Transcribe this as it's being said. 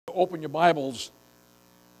Open your Bibles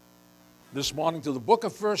this morning to the book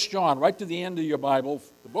of 1 John, right to the end of your Bible,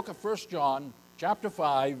 the book of 1 John, chapter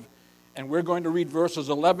 5, and we're going to read verses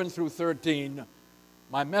 11 through 13.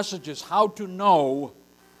 My message is how to know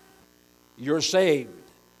you're saved.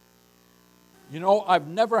 You know, I've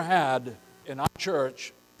never had in our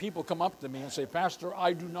church people come up to me and say, Pastor,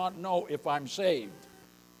 I do not know if I'm saved.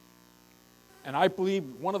 And I believe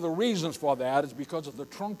one of the reasons for that is because of the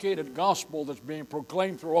truncated gospel that's being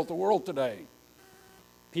proclaimed throughout the world today.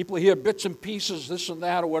 People hear bits and pieces, this and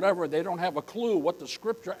that or whatever. They don't have a clue what the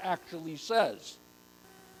Scripture actually says.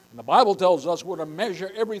 And the Bible tells us we're to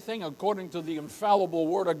measure everything according to the infallible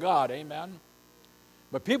Word of God. Amen?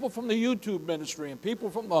 But people from the YouTube ministry and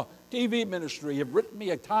people from the TV ministry have written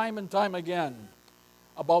me time and time again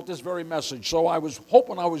about this very message. So I was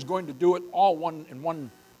hoping I was going to do it all in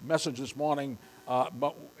one message this morning,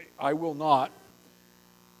 but I will not.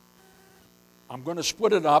 I'm going to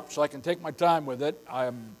split it up so I can take my time with it.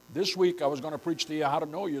 This week I was going to preach to you how to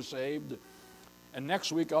know you're saved, and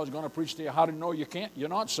next week I was going to preach to you how to know you're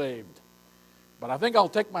not saved. But I think I'll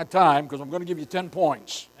take my time because I'm going to give you 10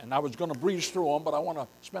 points, and I was going to breeze through them, but I want to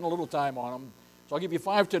spend a little time on them. So I'll give you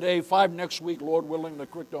 5 today, 5 next week, Lord willing, the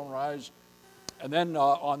creek don't rise. And then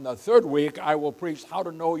on the third week I will preach how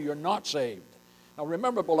to know you're not saved. Now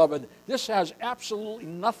remember, beloved, this has absolutely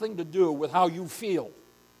nothing to do with how you feel.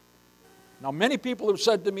 Now many people have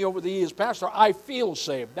said to me over the years, Pastor, I feel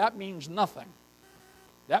saved. That means nothing.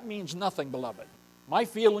 That means nothing, beloved. My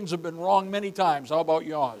feelings have been wrong many times. How about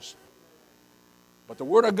yours? But the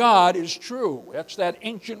Word of God is true. That's that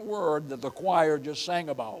ancient word that the choir just sang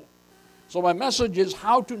about. So my message is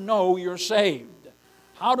how to know you're saved.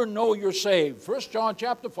 How to know you're saved. 1 John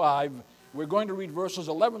chapter 5. We're going to read verses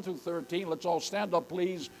 11 through 13. Let's all stand up,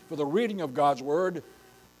 please, for the reading of God's Word.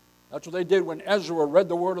 That's what they did when Ezra read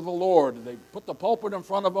the Word of the Lord. They put the pulpit in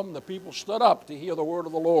front of them. The people stood up to hear the Word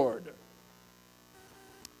of the Lord.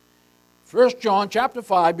 1 John chapter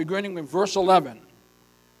 5, beginning with verse 11.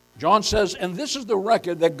 John says, and this is the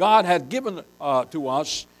record that God hath given to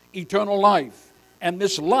us, eternal life. And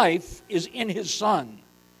this life is in His Son.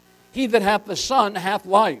 He that hath the Son hath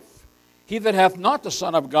life. He that hath not the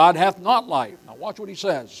Son of God hath not life. Now watch what he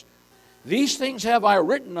says. These things have I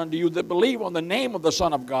written unto you that believe on the name of the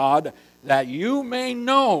Son of God, that you may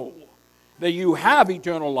know that you have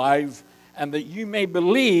eternal life, and that you may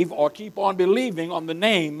believe or keep on believing on the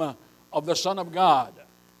name of the Son of God.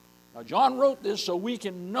 Now John wrote this so we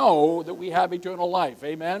can know that we have eternal life.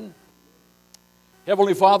 Amen?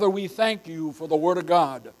 Heavenly Father, we thank you for the Word of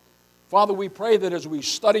God. Father, we pray that as we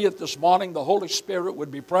study it this morning, the Holy Spirit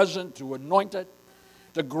would be present to anoint it,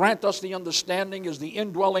 to grant us the understanding as the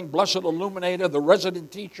indwelling, blessed illuminator, the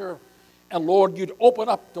resident teacher. And Lord, you'd open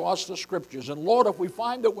up to us the Scriptures. And Lord, if we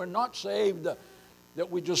find that we're not saved,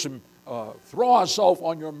 that we just throw ourselves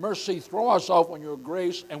on your mercy, throw ourselves on your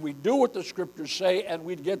grace, and we do what the Scriptures say, and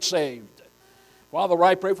we'd get saved. Father,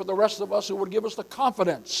 I pray for the rest of us who would give us the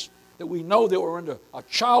confidence that we know that we're a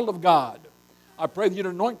child of God. I pray that you'd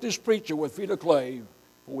anoint this preacher with feet of clay.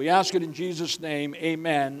 For we ask it in Jesus' name,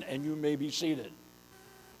 amen, and you may be seated.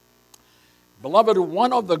 Beloved,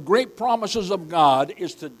 one of the great promises of God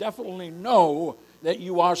is to definitely know that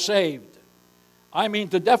you are saved. I mean,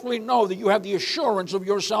 to definitely know that you have the assurance of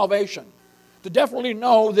your salvation. To definitely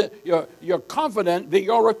know that you're confident that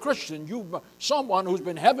you're a Christian. You're someone who's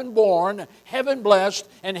been heaven-born, heaven-blessed,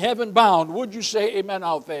 and heaven-bound. Would you say amen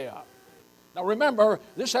out there? Now remember,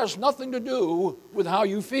 this has nothing to do with how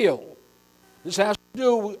you feel. This has to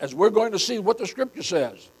do, as we're going to see, what the Scripture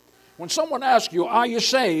says. When someone asks you, are you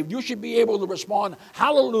saved? You should be able to respond,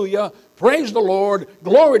 hallelujah, praise the Lord,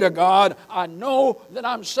 glory to God. I know that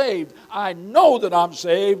I'm saved. I know that I'm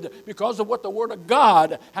saved because of what the Word of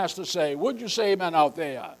God has to say. Would you say amen out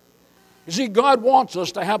there? You see, God wants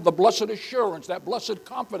us to have the blessed assurance, that blessed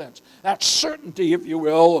confidence, that certainty, if you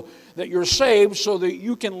will, that you're saved so that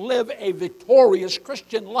you can live a victorious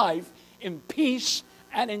Christian life in peace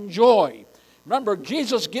and in joy. Remember,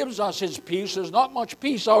 Jesus gives us His peace. There's not much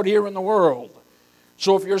peace out here in the world.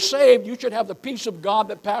 So if you're saved, you should have the peace of God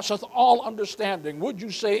that passeth all understanding. Would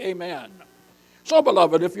you say amen? So,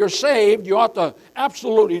 beloved, if you're saved, you ought to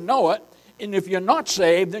absolutely know it. And if you're not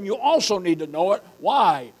saved, then you also need to know it.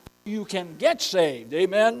 Why? You can get saved.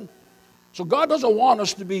 Amen? So God doesn't want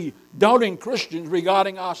us to be doubting Christians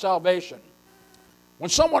regarding our salvation.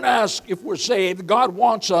 When someone asks if we're saved, God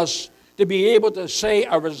wants us to be able to say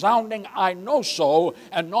a resounding I know so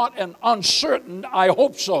and not an uncertain I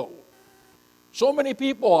hope so. So many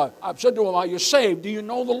people, I've said to them, are you saved? Do you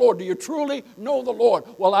know the Lord? Do you truly know the Lord?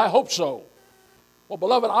 Well, I hope so. Well,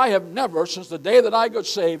 beloved, I have never, since the day that I got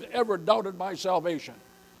saved, ever doubted my salvation.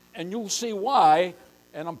 And you'll see why,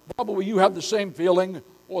 and probably you have the same feeling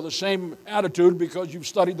or the same attitude because you've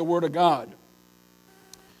studied the Word of God.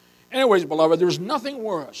 Anyways, beloved, there's nothing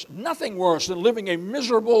worse than living a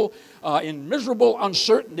miserable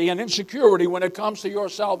uncertainty and insecurity when it comes to your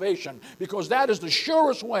salvation, because that is the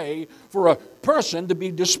surest way for a person to be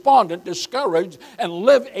despondent, discouraged, and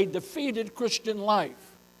live a defeated Christian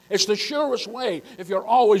life. It's the surest way if you're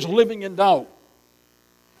always living in doubt.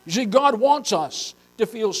 You see, God wants us to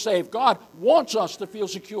feel safe. God wants us to feel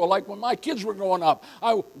secure. Like when my kids were growing up,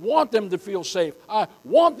 I want them to feel safe. I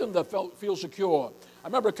want them to feel secure. I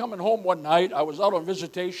remember coming home one night. I was out on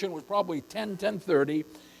visitation. It was probably 10:30,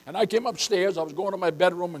 and I came upstairs. I was going to my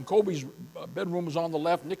bedroom, and Kobe's bedroom was on the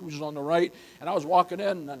left, Nick was on the right, and I was walking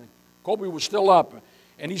in, and Kobe was still up.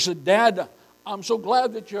 And he said, "Dad, I'm so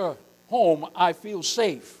glad that you're home. I feel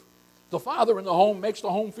safe." The father in the home makes the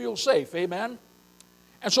home feel safe. Amen?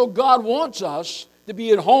 And so God wants us to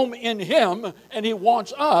be at home in Him, and He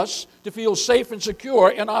wants us to feel safe and secure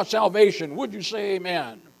in our salvation. Would you say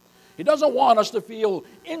amen? He doesn't want us to feel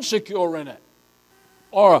insecure in it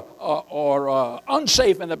or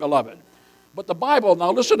unsafe in it, beloved. But the Bible,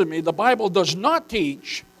 now listen to me, the Bible does not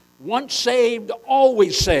teach once saved,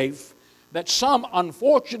 always safe, that some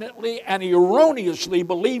unfortunately and erroneously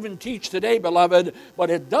believe and teach today, beloved, but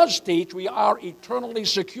it does teach we are eternally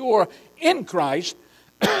secure in Christ,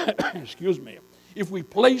 excuse me, if we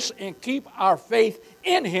place and keep our faith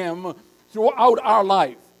in Him throughout our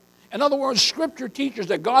life. In other words, Scripture teaches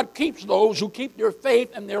that God keeps those who keep their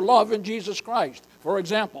faith and their love in Jesus Christ. For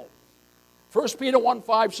example, 1 Peter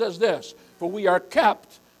 1:5 says this, "For we are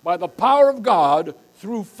kept by the power of God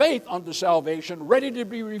through faith unto salvation, ready to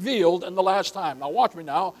be revealed in the last time." Now watch me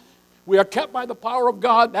now. We are kept by the power of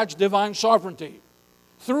God, that's divine sovereignty.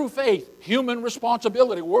 Through faith, human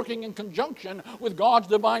responsibility, working in conjunction with God's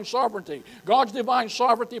divine sovereignty. God's divine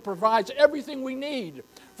sovereignty provides everything we need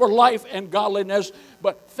for life and godliness,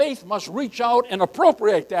 but faith must reach out and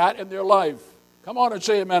appropriate that in their life. Come on and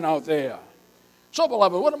say amen out there. So,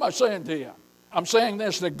 beloved, what am I saying to you? I'm saying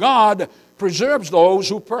this, that God preserves those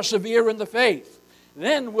who persevere in the faith.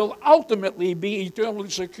 Then we'll ultimately be eternally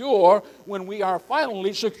secure when we are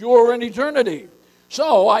finally secure in eternity.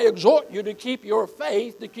 So I exhort you to keep your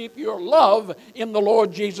faith, to keep your love in the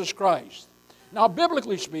Lord Jesus Christ. Now,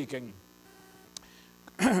 biblically speaking,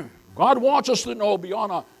 God wants us to know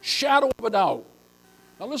beyond a shadow of a doubt.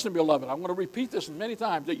 Now listen, beloved, I'm going to repeat this many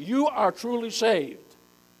times, that you are truly saved.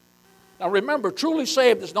 Now remember, truly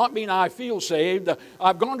saved does not mean I feel saved.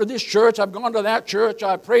 I've gone to this church, I've gone to that church,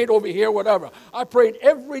 I prayed over here, whatever. I prayed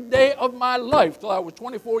every day of my life till I was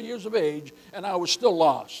 24 years of age, and I was still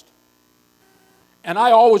lost. And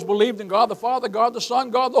I always believed in God the Father, God the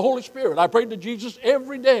Son, God the Holy Spirit. I prayed to Jesus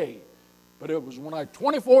every day. But it was when I was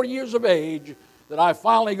 24 years of age that I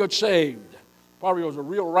finally got saved. Probably was a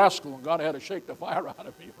real rascal, and God had to shake the fire out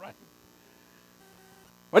of me, right?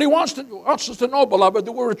 But He wants us to know, beloved,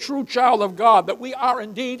 that we're a true child of God, that we are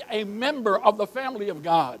indeed a member of the family of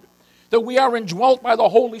God, that we are indwelt by the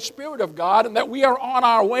Holy Spirit of God, and that we are on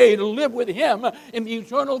our way to live with Him in the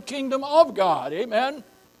eternal kingdom of God. Amen?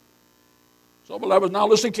 So, beloved, now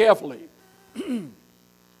listen carefully.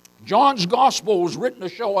 John's gospel was written to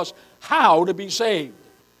show us how to be saved.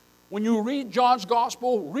 When you read John's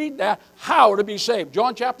gospel, read that, how to be saved.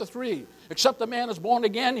 John chapter 3. Except a man is born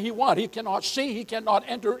again, he what? He cannot see, he cannot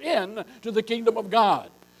enter in to the kingdom of God.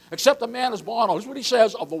 Except a man is born, this is what he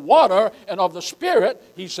says, of the water and of the Spirit,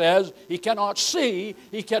 he says, he cannot see,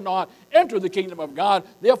 he cannot enter the kingdom of God.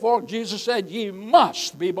 Therefore, Jesus said, ye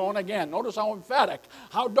must be born again. Notice how emphatic,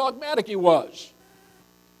 how dogmatic he was.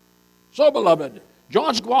 So, beloved,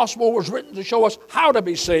 John's gospel was written to show us how to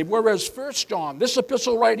be saved, whereas 1 John, this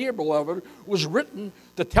epistle right here, beloved, was written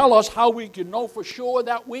to tell us how we can know for sure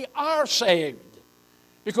that we are saved.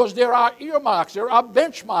 Because there are earmarks, there are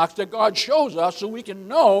benchmarks that God shows us so we can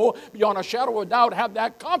know beyond a shadow of doubt, have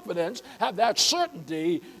that confidence, have that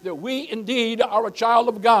certainty that we indeed are a child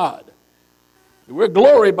of God. We're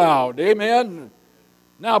glory bound, amen?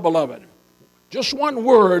 Now, beloved, just one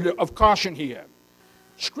word of caution here.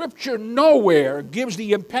 Scripture nowhere gives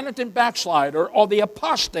the impenitent backslider or the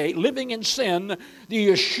apostate living in sin the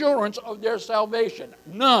assurance of their salvation.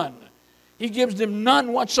 None. He gives them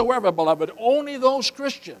none whatsoever, beloved. Only those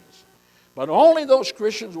Christians. But only those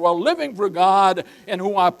Christians who are living for God and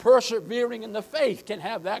who are persevering in the faith can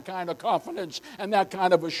have that kind of confidence and that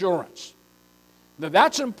kind of assurance. Now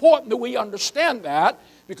that's important that we understand that,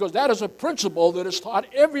 because that is a principle that is taught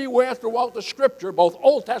everywhere throughout the Scripture, both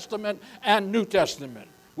Old Testament and New Testament.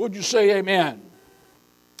 Would you say amen?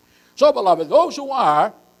 So, beloved, those who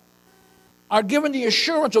are are given the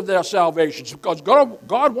assurance of their salvation, because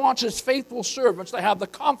God wants his faithful servants to have the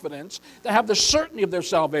confidence, to have the certainty of their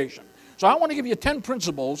salvation. So I want to give you 10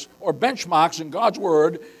 principles or benchmarks in God's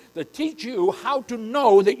Word that teach you how to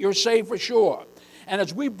know that you're saved for sure. And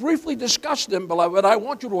as we briefly discuss them, beloved, I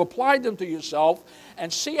want you to apply them to yourself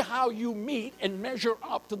and see how you meet and measure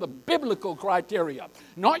up to the biblical criteria.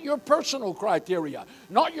 Not your personal criteria,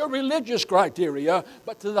 not your religious criteria,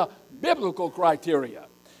 but to the biblical criteria.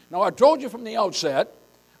 Now, I told you from the outset,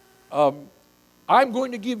 I'm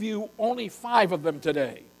going to give you only 5 of them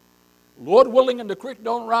today. Lord willing, and the creek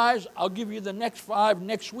don't rise, I'll give you the next 5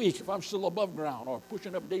 next week if I'm still above ground or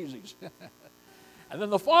pushing up daisies. And then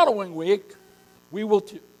the following week,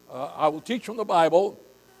 I will teach from the Bible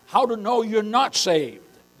how to know you're not saved.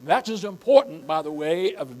 That's as important, by the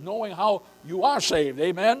way, of knowing how you are saved.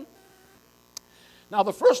 Amen? Now,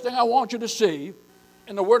 the first thing I want you to see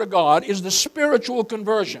in the Word of God is the spiritual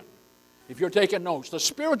conversion. If you're taking notes, the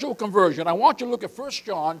spiritual conversion, I want you to look at 1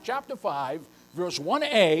 John chapter 5, verse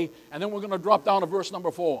 1a, and then we're going to drop down to verse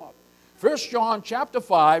number 4. 1 John chapter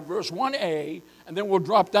 5, verse 1a, and then we'll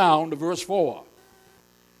drop down to verse 4.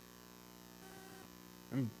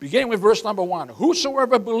 Beginning with verse number 1.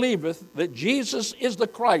 Whosoever believeth that Jesus is the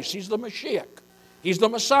Christ, he's the Mashiach, he's the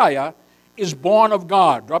Messiah, is born of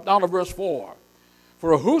God. Drop down to verse 4.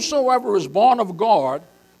 For whosoever is born of God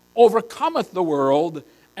overcometh the world,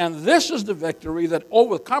 and this is the victory that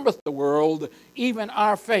overcometh the world, even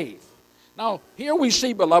our faith. Now, here we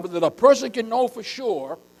see, beloved, that a person can know for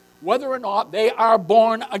sure whether or not they are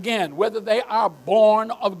born again, whether they are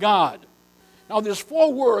born of God. Now, there's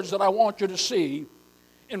 4 words that I want you to see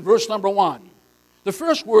in verse number 1. The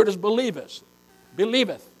first word is believeth.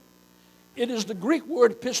 Believeth. It is the Greek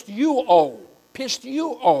word pisteuo.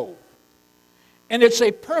 Pisteuo. And it's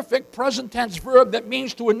a perfect present tense verb that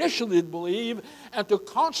means to initially believe and to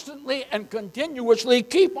constantly and continuously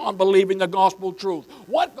keep on believing the gospel truth.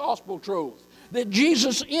 What gospel truth? That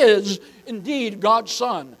Jesus is indeed God's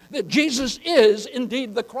Son. That Jesus is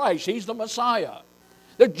indeed the Christ. He's the Messiah.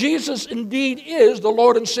 That Jesus indeed is the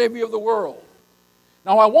Lord and Savior of the world.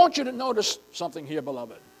 Now, I want you to notice something here,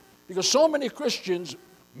 beloved, because so many Christians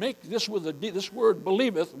make this with a D, this word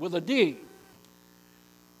believeth with a D.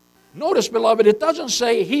 Notice, beloved, it doesn't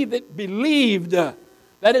say he that believed.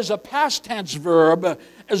 That is a past tense verb,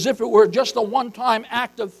 as if it were just a one-time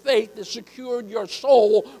act of faith that secured your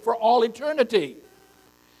soul for all eternity.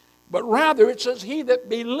 But rather, it says he that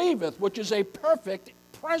believeth, which is a perfect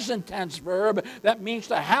present tense verb that means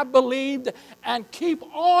to have believed and keep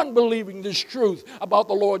on believing this truth about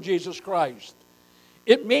the Lord Jesus Christ.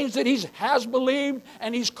 It means that he has believed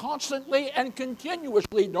and he's constantly and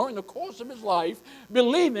continuously during the course of his life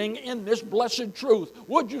believing in this blessed truth.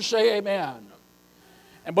 Would you say amen?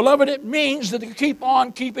 And beloved, it means that you keep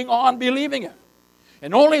on keeping on believing it.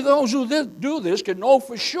 And only those who do this can know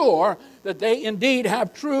for sure that they indeed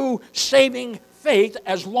have true saving faith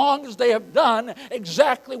as long as they have done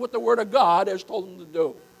exactly what the Word of God has told them to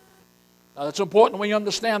do. Now, that's important when you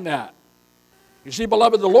understand that. You see,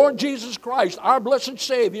 beloved, the Lord Jesus Christ, our blessed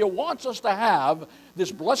Savior, wants us to have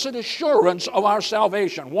this blessed assurance of our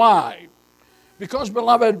salvation. Why? Because,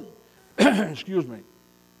 beloved, excuse me,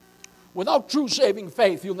 without true saving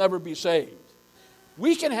faith, you'll never be saved.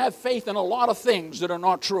 We can have faith in a lot of things that are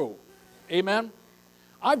not true. Amen?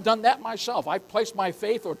 I've done that myself. I've placed my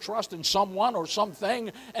faith or trust in someone or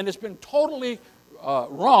something, and it's been totally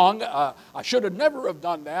wrong. I should have never have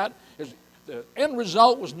done that. The end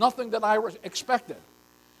result was nothing that I expected.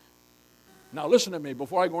 Now listen to me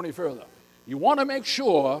before I go any further. You want to make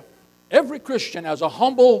sure every Christian has a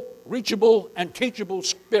humble, reachable, and teachable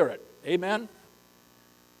spirit. Amen?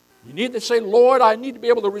 You need to say, Lord, I need to be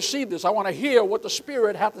able to receive this. I want to hear what the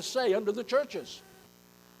Spirit has to say unto the churches.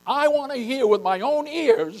 I want to hear with my own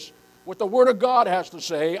ears what the Word of God has to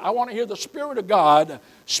say. I want to hear the Spirit of God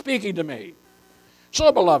speaking to me.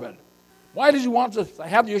 So, beloved, why does he want us to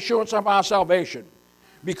have the assurance of our salvation?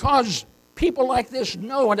 Because people like this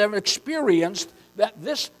know and have experienced that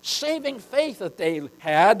this saving faith that they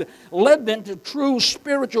had led them to true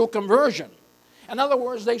spiritual conversion. In other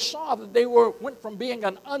words, they saw that they went from being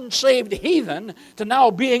an unsaved heathen to now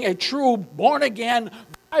being a true born-again,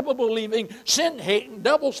 Bible-believing, sin-hating,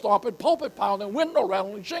 devil-stomping, pulpit-pounding,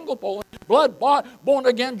 window-rattling, shingle-pulling, blood-bought,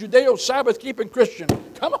 born-again, Judeo-Sabbath-keeping Christian.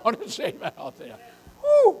 Come on and say that out there.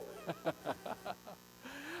 Woo!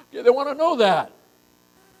 Okay, they want to know that.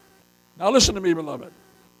 Now listen to me, beloved.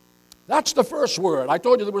 That's the first word. I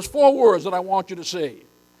told you there was 4 words that I want you to see.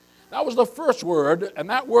 That was the first word, and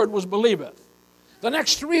that word was believeth. The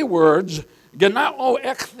next 3 words, genao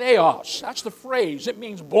ek theos. That's the phrase. It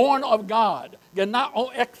means born of God.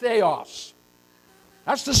 Genao ek theos.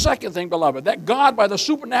 That's the second thing, beloved, that God, by the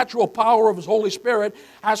supernatural power of His Holy Spirit,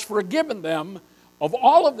 has forgiven them of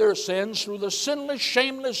all of their sins through the sinless,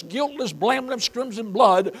 shameless, guiltless, blameless, crimson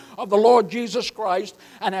blood of the Lord Jesus Christ,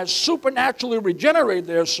 and has supernaturally regenerated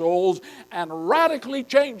their souls and radically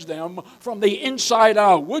changed them from the inside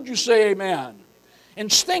out. Would you say amen?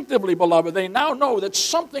 Instinctively, beloved, they now know that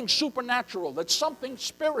something supernatural, that something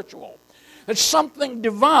spiritual, that something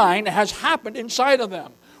divine has happened inside of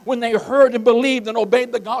them when they heard and believed and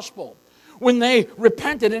obeyed the gospel, when they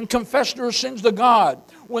repented and confessed their sins to God,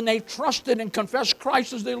 when they trusted and confessed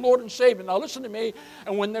Christ as their Lord and Savior. Now listen to me.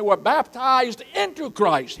 And when they were baptized into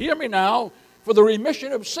Christ, hear me now, for the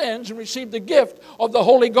remission of sins and received the gift of the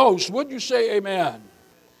Holy Ghost. Would you say amen?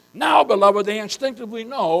 Now, beloved, they instinctively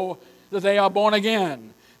know that they are born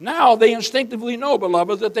again. Now they instinctively know,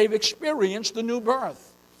 beloved, that they've experienced the new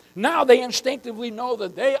birth. Now they instinctively know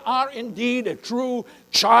that they are indeed a true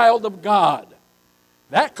child of God.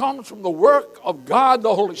 That comes from the work of God,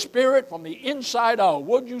 the Holy Spirit, from the inside out.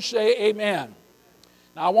 Would you say amen?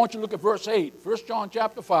 Now I want you to look at verse 8. 1 John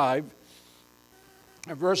chapter 5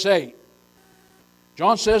 and verse 8.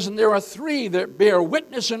 John says, and there are three that bear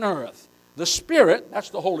witness in earth. The Spirit, that's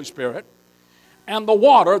the Holy Spirit, and the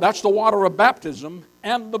water, that's the water of baptism,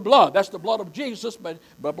 and the blood, that's the blood of Jesus. But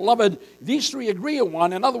beloved, these three agree on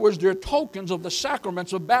one. In other words, they're tokens of the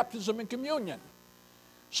sacraments of baptism and communion.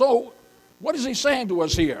 So, what is he saying to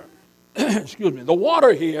us here? Excuse me. The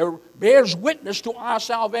water here bears witness to our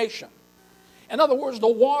salvation. In other words, the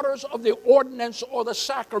waters of the ordinance or the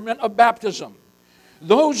sacrament of baptism.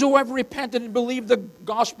 Those who have repented and believed the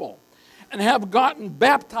gospel and have gotten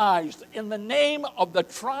baptized in the name of the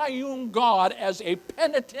triune God as a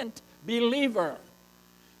penitent believer.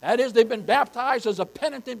 That is, they've been baptized as a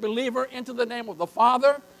penitent believer into the name of the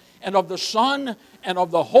Father and of the Son and of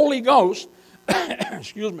the Holy Ghost.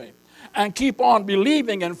 Excuse me. And keep on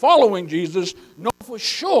believing and following Jesus, know for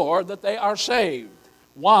sure that they are saved.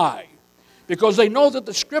 Why? Because they know that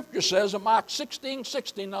the Scripture says in Mark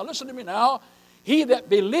 16:16, now listen to me now, he that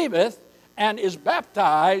believeth and is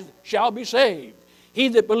baptized shall be saved. He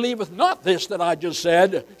that believeth not this that I just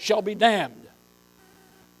said shall be damned.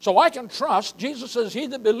 So I can trust, Jesus says, he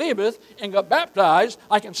that believeth and got baptized,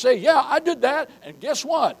 I can say, yeah, I did that, and guess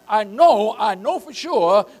what? I know for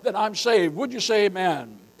sure that I'm saved. Would you say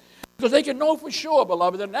amen? Because they can know for sure,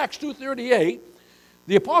 beloved, that in Acts 2:38,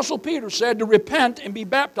 the Apostle Peter said to repent and be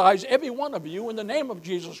baptized, every one of you, in the name of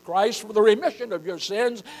Jesus Christ for the remission of your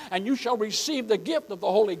sins, and you shall receive the gift of the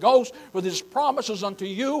Holy Ghost, for his promises unto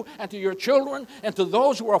you and to your children and to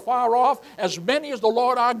those who are far off, as many as the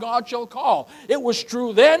Lord our God shall call. It was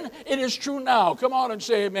true then, it is true now. Come on and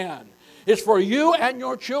say amen. It's for you and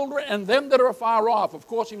your children and them that are far off. Of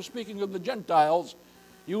course, he was speaking of the Gentiles.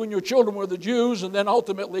 You and your children were the Jews, and then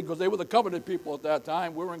ultimately, because they were the covenant people at that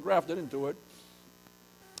time, we were engrafted into it.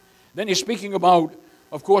 Then he's speaking about,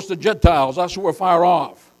 of course, the Gentiles, us who are far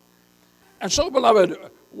off. And so, beloved,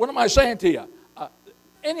 what am I saying to you?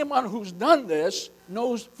 Anyone who's done this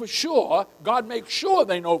knows for sure, God makes sure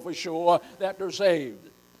they know for sure that they're saved.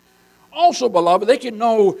 Also, beloved, they can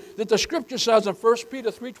know that the Scripture says in 1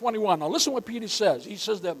 Peter 3:21. Now listen what Peter says. He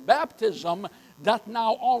says that baptism doth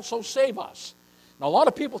now also save us. Now, a lot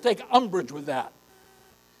of people take umbrage with that.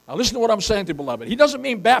 Now, listen to what I'm saying to you, beloved. He doesn't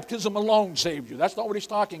mean baptism alone saves you. That's not what he's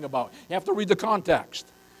talking about. You have to read the context.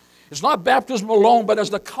 It's not baptism alone, but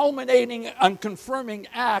as the culminating and confirming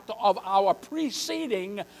act of our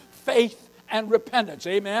preceding faith and repentance.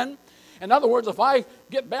 Amen? In other words, if I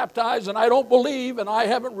get baptized and I don't believe and I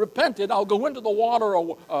haven't repented, I'll go into the water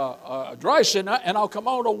a dry sinner and I'll come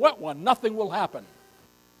out a wet one. Nothing will happen.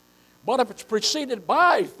 But if it's preceded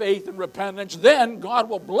by faith and repentance, then God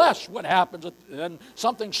will bless what happens, and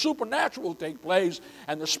something supernatural will take place,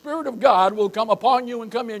 and the Spirit of God will come upon you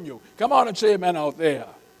and come in you. Come on and say amen out there.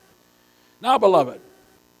 Now, beloved,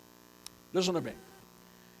 listen to me.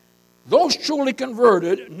 Those truly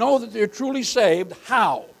converted know that they're truly saved.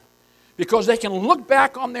 How? Because they can look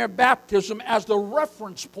back on their baptism as the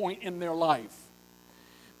reference point in their life.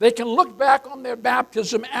 They can look back on their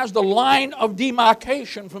baptism as the line of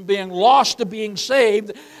demarcation from being lost to being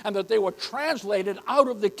saved, and that they were translated out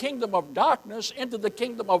of the kingdom of darkness into the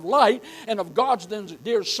kingdom of light, and of God's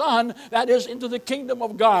dear Son, that is, into the kingdom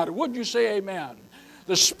of God. Would you say amen?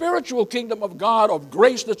 The spiritual kingdom of God, of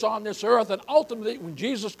grace that's on this earth, and ultimately when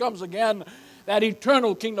Jesus comes again, that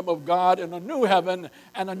eternal kingdom of God in a new heaven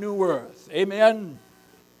and a new earth. Amen?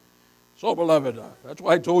 So, beloved, that's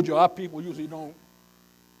why I told you our people usually don't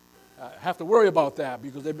have to worry about that,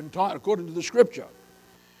 because they've been taught according to the Scripture.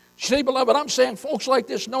 See, beloved, I'm saying folks like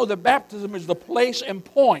this know that baptism is the place and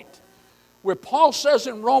point where Paul says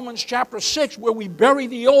in Romans chapter 6, where we bury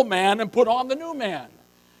the old man and put on the new man.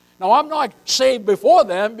 Now, I'm not saved before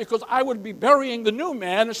then because I would be burying the new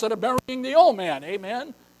man instead of burying the old man.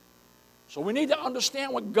 Amen? So we need to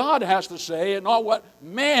understand what God has to say and not what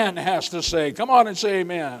man has to say. Come on and say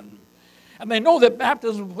amen. And they know that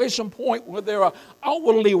baptism plays some point where they are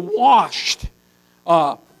outwardly washed,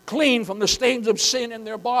 clean from the stains of sin in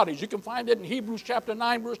their bodies. You can find it in Hebrews chapter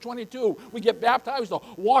 9, verse 22. We get baptized to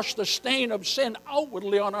wash the stain of sin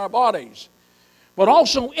outwardly on our bodies. But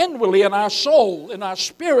also inwardly in our soul, in our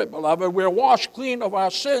spirit, beloved, we're washed clean of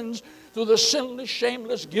our sins through the sinless,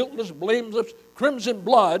 shameless, guiltless, blameless, crimson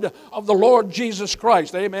blood of the Lord Jesus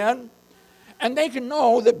Christ. Amen? And they can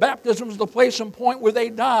know that baptism is the place and point where they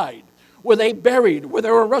died, where they buried, where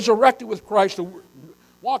they were resurrected with Christ to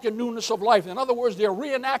walk in newness of life. In other words, they're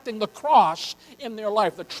reenacting the cross in their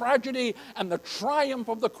life, the tragedy and the triumph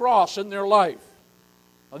of the cross in their life.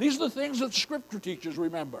 Now, these are the things that Scripture teaches,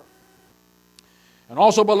 remember. And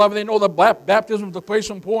also, beloved, they know that baptism is the place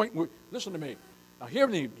and point. Listen to me. Now, hear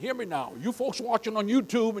me now. You folks watching on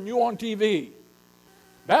YouTube and you on TV.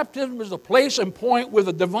 Baptism is the place and point where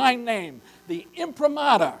the divine name, the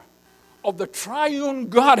imprimatur of the triune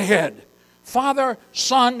Godhead, Father,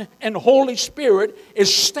 Son, and Holy Spirit,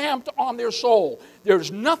 is stamped on their soul.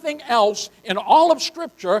 There's nothing else in all of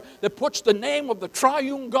Scripture that puts the name of the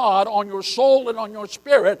triune God on your soul and on your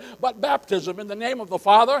spirit but baptism in the name of the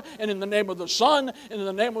Father and in the name of the Son and in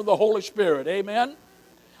the name of the Holy Spirit. Amen?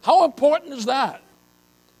 How important is that?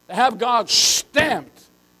 To have God stamped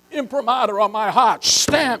imprimatur on my heart,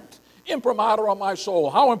 stamped imprimatur on my soul.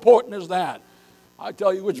 How important is that? I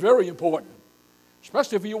tell you, it's very important,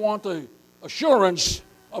 especially if you want the assurance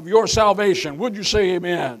of your salvation. Would you say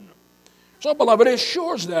amen? So, beloved, it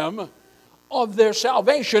assures them of their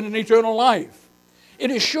salvation and eternal life. It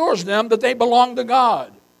assures them that they belong to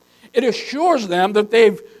God. It assures them that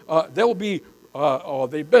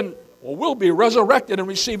will be resurrected and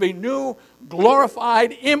receive a new,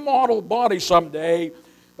 glorified, immortal body someday.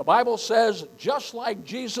 The Bible says, just like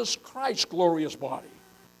Jesus Christ's glorious body.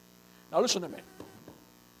 Now, listen to me.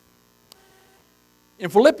 In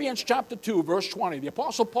Philippians chapter 2, verse 20, the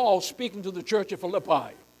Apostle Paul, speaking to the church of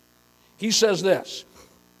Philippi, he says this.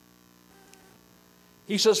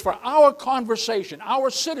 He says, for our conversation, our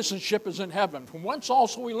citizenship is in heaven, from whence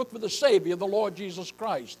also we look for the Savior, the Lord Jesus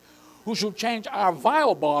Christ, who shall change our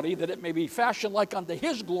vile body, that it may be fashioned like unto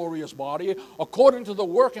his glorious body, according to the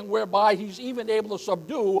working whereby he's even able to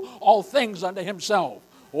subdue all things unto himself.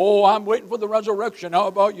 Oh, I'm waiting for the resurrection. How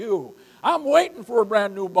about you? I'm waiting for a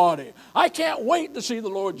brand new body. I can't wait to see the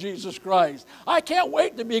Lord Jesus Christ. I can't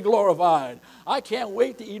wait to be glorified. I can't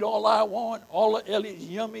wait to eat all I want, all of Ellie's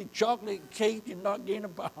yummy chocolate cake and not gain a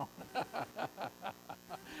pound.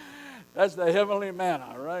 That's the heavenly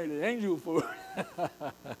manna, right? The angel food.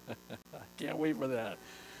 Can't wait for that.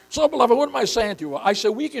 So, beloved, what am I saying to you? I said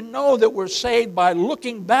we can know that we're saved by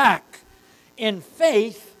looking back in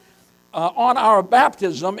faith on our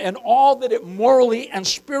baptism and all that it morally and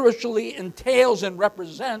spiritually entails and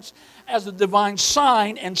represents as the divine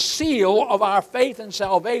sign and seal of our faith and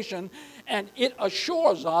salvation, and it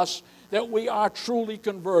assures us that we are truly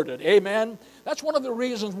converted. Amen? That's one of the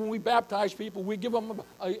reasons when we baptize people, we give them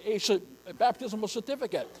a baptismal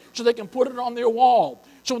certificate so they can put it on their wall.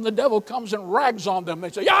 So when the devil comes and rags on them, they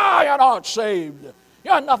say, yeah, you're not saved.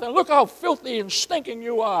 You're nothing. Look how filthy and stinking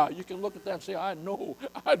you are. You can look at that and say, I know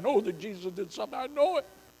that Jesus did something. I know it.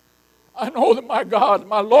 I know that my God,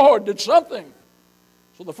 my Lord did something.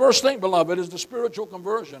 So the first thing, beloved, is the spiritual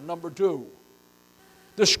conversion. Number two,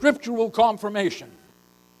 the scriptural confirmation.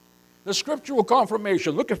 The scriptural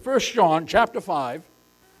confirmation. Look at 1 John chapter 5,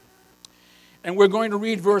 and we're going to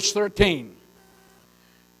read verse 13.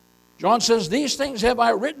 John says, these things have I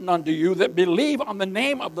written unto you that believe on the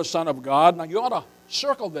name of the Son of God. Now you ought to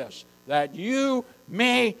circle this, that you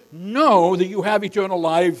may know that you have eternal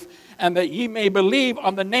life, and that ye may believe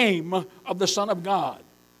on the name of the Son of God.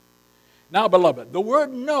 Now, beloved, the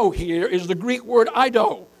word know here is the Greek word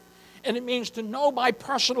ido. And it means to know by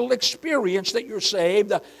personal experience that you're saved,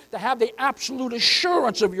 to have the absolute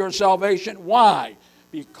assurance of your salvation. Why?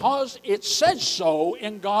 Because it says so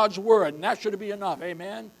in God's Word, and that should be enough.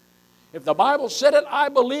 Amen? If the Bible said it, I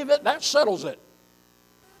believe it, that settles it.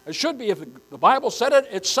 It should be, if the Bible said it,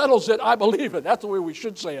 it settles it, I believe it. That's the way we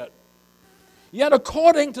should say it. Yet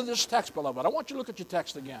according to this text, beloved, I want you to look at your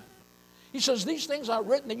text again. He says, these things are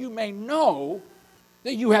written that you may know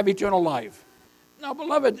that you have eternal life. Now,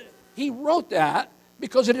 beloved, he wrote that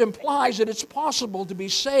because it implies that it's possible to be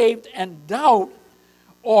saved and doubt,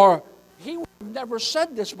 or he would have never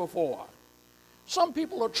said this before. Some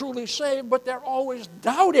people are truly saved, but they're always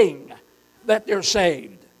doubting that they're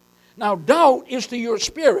saved. Now, doubt is to your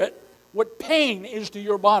spirit what pain is to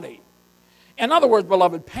your body. In other words,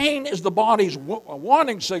 beloved, pain is the body's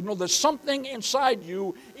warning signal that something inside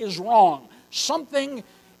you is wrong. Something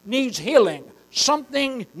needs healing.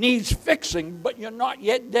 Something needs fixing, but you're not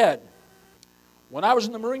yet dead. When I was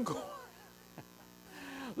in the Marine Corps,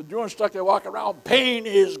 the drill instructor walked around, pain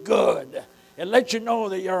is good. It lets you know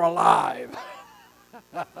that you're alive.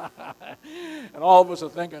 And all of us are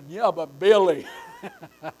thinking, yeah, but Billy.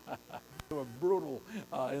 They were brutal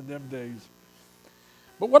in them days.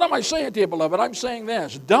 But what am I saying to you, beloved? I'm saying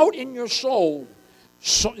this. Doubt in your soul,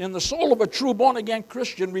 in the soul of a true born-again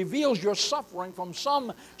Christian, reveals you're suffering from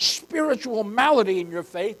some spiritual malady in your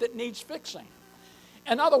faith that needs fixing.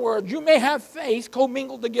 In other words, you may have faith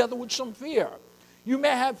commingled together with some fear. You may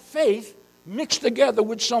have faith mixed together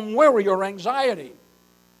with some worry or anxiety.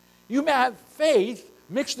 You may have faith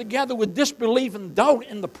mixed together with disbelief and doubt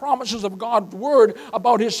in the promises of God's word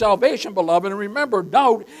about his salvation, beloved. And remember,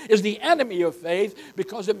 doubt is the enemy of faith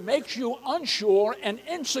because it makes you unsure and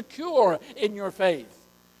insecure in your faith.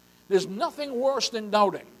 There's nothing worse than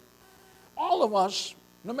doubting. All of us,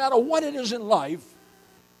 no matter what it is in life,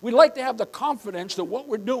 we like to have the confidence that what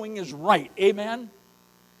we're doing is right. Amen?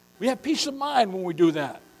 We have peace of mind when we do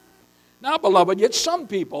that. Now, beloved, yet some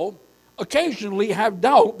people occasionally have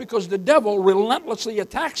doubt because the devil relentlessly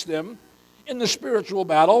attacks them in the spiritual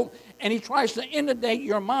battle, and he tries to inundate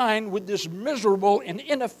your mind with this miserable and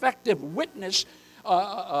ineffective witness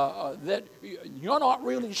that you're not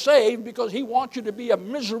really saved, because he wants you to be a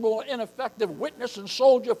miserable, ineffective witness and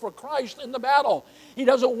soldier for Christ in the battle. He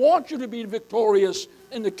doesn't want you to be victorious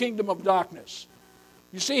in the kingdom of darkness.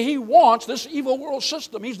 You see, he wants this evil world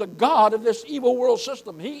system. He's the God of this evil world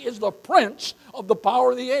system. He is the prince of the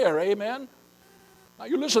power of the air. Amen? Now,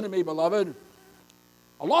 you listen to me, beloved.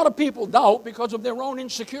 A lot of people doubt because of their own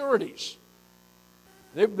insecurities.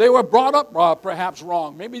 They were brought up perhaps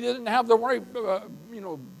wrong. Maybe they didn't have the right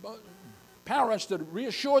parents that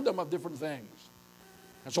reassured them of different things.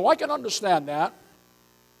 And so I can understand that.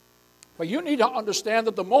 But you need to understand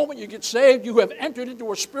that the moment you get saved, you have entered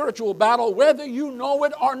into a spiritual battle, whether you know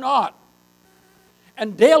it or not.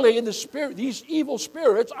 And daily in the spirit, these evil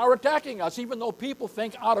spirits are attacking us, even though people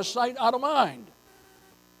think out of sight, out of mind.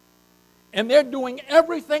 And they're doing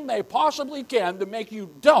everything they possibly can to make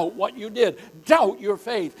you doubt what you did, doubt your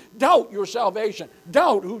faith, doubt your salvation,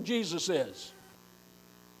 doubt who Jesus is.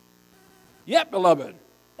 Yet, beloved,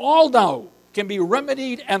 all doubt can be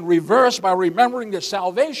remedied and reversed by remembering that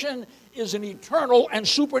salvation is an eternal and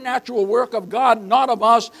supernatural work of God, not of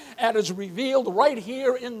us, and is revealed right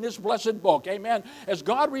here in this blessed book. Amen? As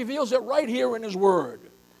God reveals it right here in his word.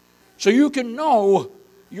 So you can know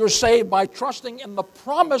you're saved by trusting in the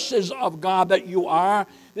promises of God that you are,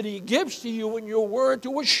 that he gives to you in your word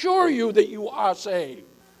to assure you that you are saved.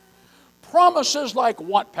 Promises like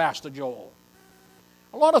what, Pastor Joel?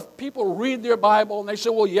 A lot of people read their Bible and they say,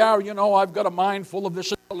 well, yeah, I've got a mind full of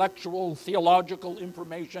this intellectual, theological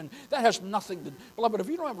information. That has nothing to... Beloved, if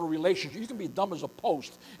you don't have a relationship, you can be dumb as a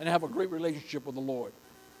post and have a great relationship with the Lord.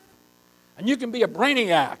 And you can be a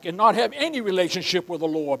brainiac and not have any relationship with the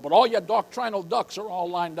Lord, but all your doctrinal ducks are all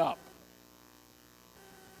lined up.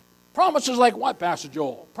 Promises like what, Pastor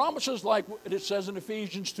Joel? Promises like it says in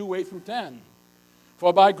Ephesians 2, 8 through 10.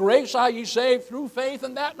 For by grace are ye saved through faith,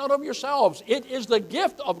 and that not of yourselves. It is the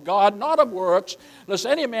gift of God, not of works, lest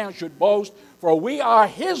any man should boast. For we are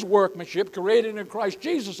his workmanship, created in Christ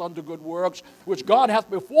Jesus unto good works, which God hath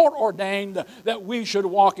before ordained that we should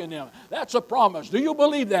walk in them. That's a promise. Do you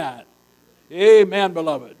believe that? Amen,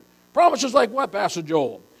 beloved. Promises like what, Pastor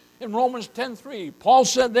Joel? In Romans 10:3, Paul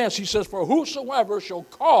said this. He says, for whosoever shall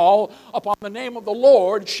call upon the name of the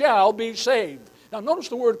Lord shall be saved. Now notice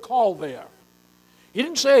the word call there. He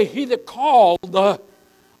didn't say he that called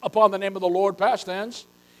upon the name of the Lord, past tense.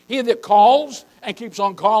 He that calls and keeps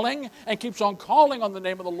on calling on the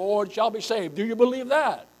name of the Lord shall be saved. Do you believe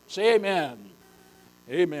that? Say amen.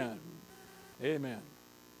 Amen. Amen.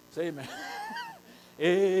 Say amen.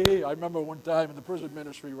 Hey, I remember one time in the prison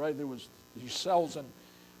ministry, right, there was these cells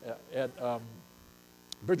at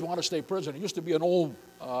Bridgewater State Prison. It used to be an old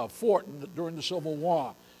fort during the Civil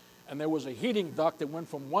War. And there was a heating duct that went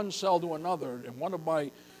from one cell to another. And one of my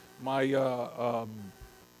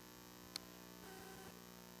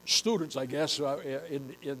students, I guess,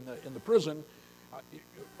 in the prison,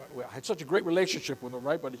 I had such a great relationship with him,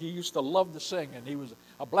 right? But he used to love to sing, and he was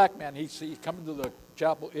a black man. He'd come into the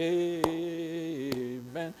chapel,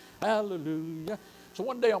 amen, hallelujah. So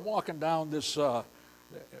one day I'm walking down this,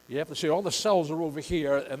 you have to see all the cells are over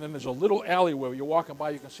here, and then there's a little alleyway where you're walking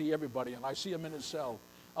by, you can see everybody, and I see him in his cell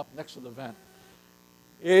up next to the vent.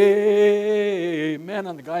 Amen.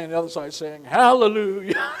 And the guy on the other side saying,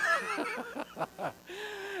 hallelujah.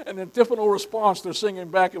 And in typical response, they're singing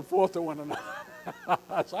back and forth to one another.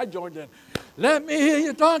 So I joined in. Let me hear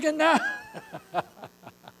you talking now.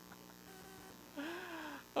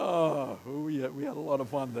 Oh, we had a lot of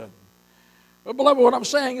fun then. But beloved, what I'm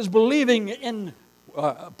saying is believing in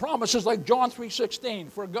promises like John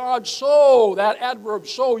 3:16. For God so, that adverb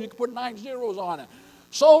so, you can put 9 zeros on it.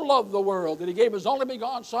 So loved the world that he gave his only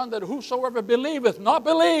begotten Son, that whosoever believeth, not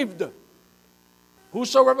believed,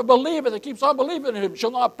 whosoever believeth and keeps on believing in him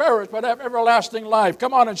shall not perish but have everlasting life.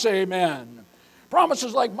 Come on and say amen.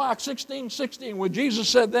 Promises like Mark 16:16, where Jesus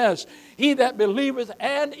said this, he that believeth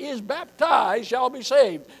and is baptized shall be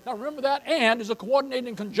saved. Now remember that and is a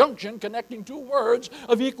coordinating conjunction connecting two words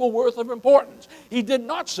of equal worth of importance. He did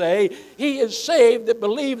not say he is saved that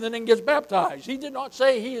believed and then gets baptized. He did not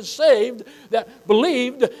say he is saved that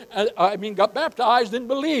believed, got baptized and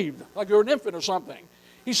believed, like you're an infant or something.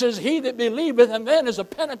 He says he that believeth and then is a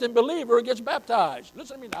penitent believer gets baptized.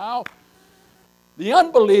 Listen to me now. The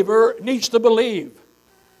unbeliever needs to believe.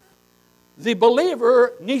 The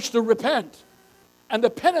believer needs to repent. And the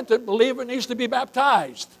penitent believer needs to be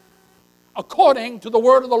baptized according to the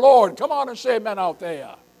word of the Lord. Come on and say amen out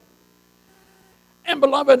there. And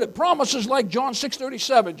beloved, promises like John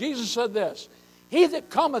 6:37, Jesus said this, he that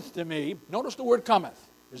cometh to me, notice the word cometh.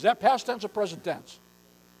 Is that past tense or present tense?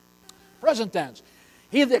 Present tense.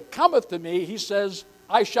 He that cometh to me, he says,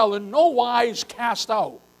 I shall in no wise cast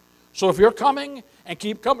out. So if you're coming and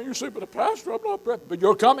keep coming, you say, but the pastor, I'm not prepped. But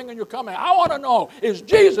you're coming and you're coming. I want to know, is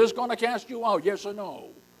Jesus going to cast you out? Yes or no?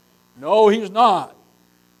 No, he's not.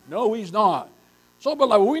 No, he's not. So,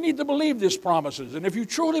 beloved, we need to believe these promises. And if you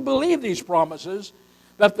truly believe these promises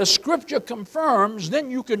that the Scripture confirms, then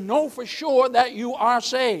you can know for sure that you are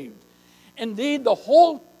saved. Indeed, the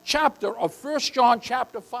whole chapter of 1 John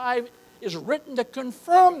chapter 5 is written to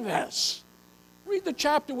confirm this. Read the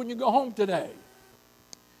chapter when you go home today.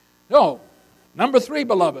 So, number 3,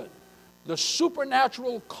 beloved, the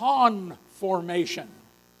supernatural conformation.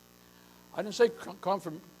 I didn't say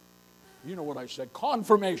confirm. You know what I said.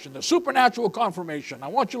 Confirmation, the supernatural confirmation. I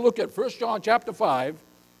want you to look at 1 John chapter 5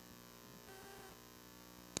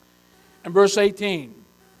 and verse 18.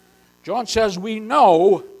 John says, we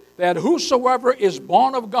know that whosoever is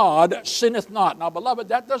born of God sinneth not. Now, beloved,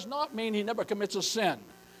 that does not mean he never commits a sin.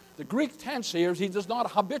 The Greek tense here is he does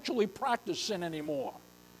not habitually practice sin anymore.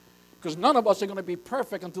 Because none of us are going to be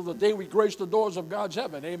perfect until the day we grace the doors of God's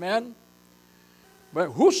heaven. Amen? But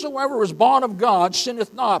whosoever is born of God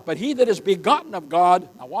sinneth not. But he that is begotten of God,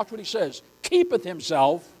 now watch what he says, keepeth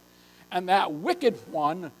himself, and that wicked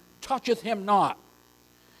one toucheth him not.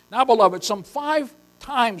 Now, beloved, some 5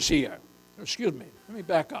 times here, excuse me, let me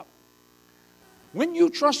back up. When you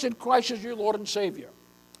trusted Christ as your Lord and Savior,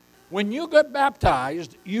 when you got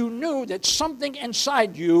baptized, you knew that something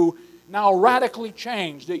inside you now radically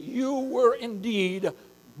changed, that you were indeed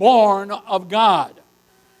born of God.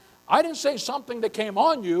 I didn't say something that came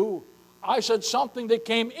on you. I said something that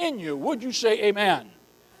came in you. Would you say amen?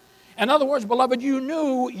 In other words, beloved, you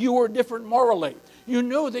knew you were different morally. You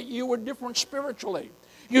knew that you were different spiritually.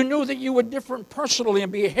 You knew that you were different personally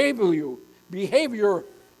and behaviorally.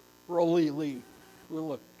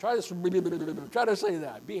 Try to say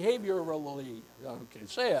that. Behaviorally. Okay,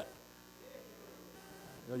 say it.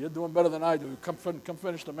 You're doing better than I do. Come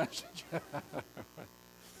finish the message.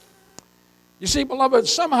 You see, beloved,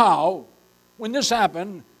 somehow, when this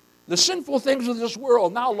happened, the sinful things of this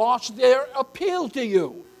world now lost their appeal to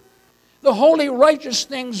you. The holy, righteous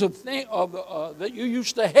things that you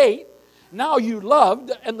used to hate, now you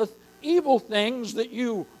loved, and the evil things that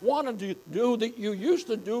you wanted to do, that you used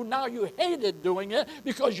to do, now you hated doing it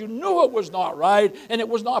because you knew it was not right and it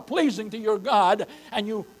was not pleasing to your God, and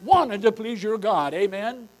you wanted to please your God.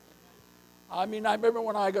 Amen? I remember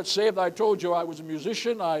when I got saved, I told you I was a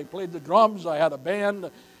musician. I played the drums. I had a band,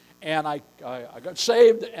 and I got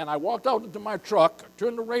saved, and I walked out into my truck,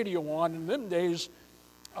 turned the radio on. In them days,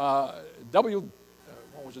 WATD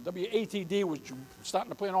was starting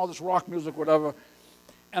to play all this rock music, whatever.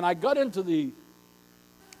 And I got into the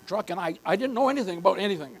truck, and I didn't know anything about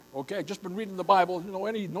anything, okay? I'd just been reading the Bible. Didn't know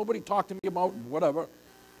nobody talked to me about whatever.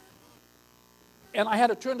 And I had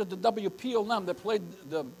to turn to the WPLM that played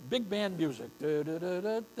the big band music.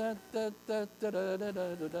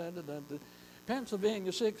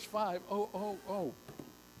 Pennsylvania 65000.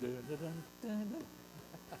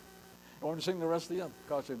 I want to sing the rest of the end.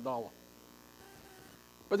 Cost you $1.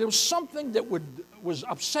 But there was something that was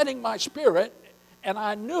upsetting my spirit, and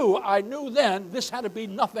I knew then this had to be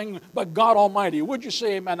nothing but God Almighty. Would you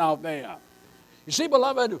say amen out there? You see,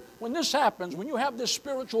 beloved, when this happens, when you have this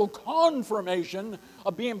spiritual confirmation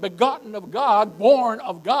of being begotten of God, born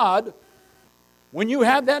of God, when you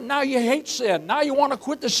have that, now you hate sin. Now you want to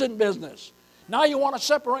quit the sin business. Now you want to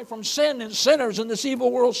separate from sin and sinners in this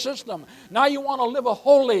evil world system. Now you want to live a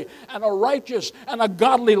holy and a righteous and a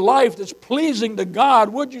godly life that's pleasing to God.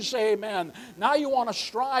 Would you say amen? Now you want to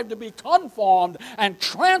strive to be conformed and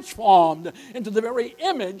transformed into the very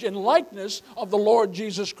image and likeness of the Lord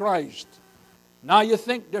Jesus Christ. Now you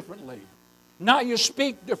think differently. Now you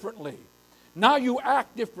speak differently. Now you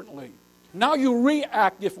act differently. Now you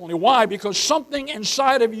react differently. Why? Because something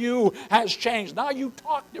inside of you has changed. Now you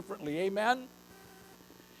talk differently. Amen?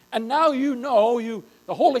 And now you know,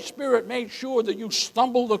 the Holy Spirit made sure that you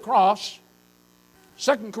stumbled across.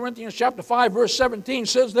 2 Corinthians chapter 5, verse 17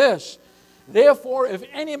 says this, therefore, if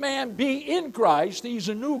any man be in Christ, he's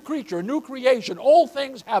a new creature, a new creation. All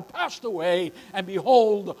things have passed away, and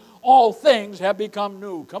behold, all things have become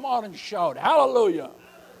new. Come on and shout, hallelujah.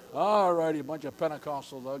 All righty, a bunch of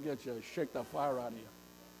Pentecostals, I'll get you, shake the fire out of you.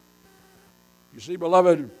 You see,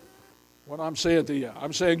 beloved, what I'm saying to you,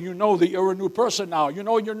 I'm saying you know that you're a new person now. You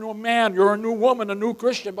know you're a new man, you're a new woman, a new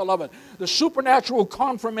Christian, beloved. The supernatural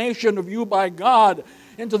confirmation of you by God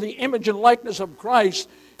into the image and likeness of Christ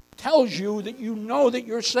tells you that you know that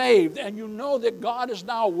you're saved, and you know that God is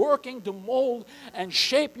now working to mold and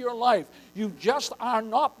shape your life. You just are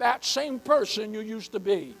not that same person you used to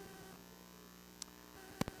be.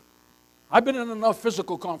 I've been in enough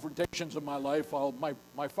physical confrontations in my life.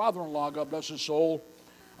 My father-in-law, God bless his soul,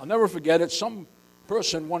 I'll never forget it. Some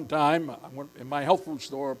person one time in my health food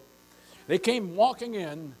store, they came walking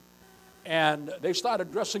in and they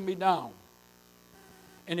started dressing me down.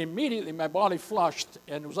 And immediately my body flushed,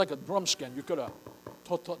 and it was like a drum skin. You could have,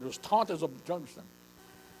 it was taut as a drum skin.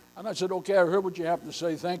 And I said, okay, I heard what you have to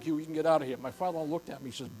say. Thank you. You can get out of here. My father looked at me.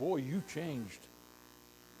 He says, boy, you changed.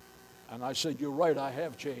 And I said, you're right, I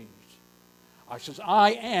have changed. I says,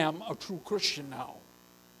 I am a true Christian now.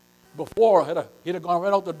 Before, he'd have gone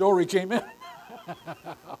right out the door he came in.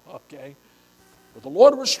 Okay. But the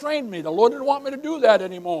Lord restrained me. The Lord didn't want me to do that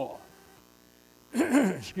anymore.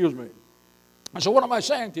 Excuse me. And so what am I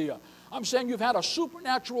saying to you? I'm saying you've had a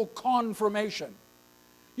supernatural confirmation.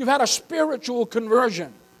 You've had a spiritual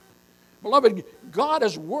conversion. Beloved, God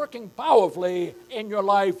is working powerfully in your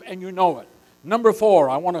life, and you know it. Number 4,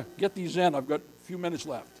 I want to get these in. I've got a few minutes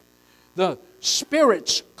left. The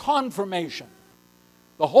Spirit's confirmation.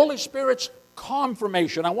 The Holy Spirit's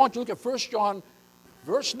confirmation. I want you to look at 1 John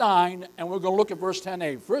verse 9, and we're going to look at verse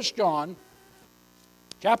 10a. 1 John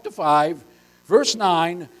chapter 5, verse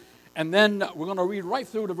 9, and then we're going to read right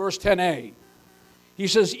through to verse 10a. He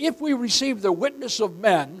says, if we receive the witness of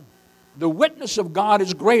men, the witness of God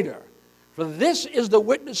is greater. For this is the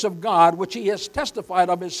witness of God which he has testified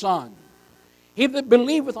of his Son. He that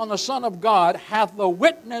believeth on the Son of God hath the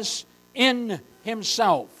witness in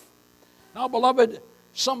himself. Now, beloved,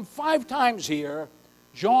 some 5 times here,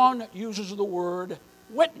 John uses the word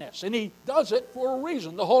witness, and he does it for a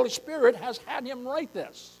reason. The Holy Spirit has had him write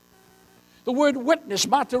this. The word witness,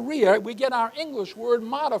 martyria, we get our English word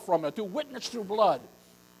martyr from it, to witness through blood.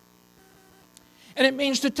 And it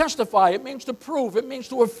means to testify, it means to prove, it means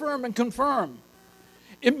to affirm and confirm.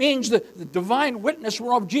 It means the divine witness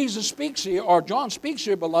whereof Jesus speaks here, or John speaks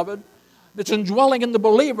here, beloved, that's indwelling in the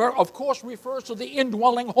believer, of course, refers to the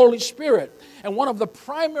indwelling Holy Spirit. And one of the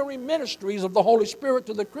primary ministries of the Holy Spirit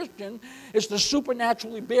to the Christian is to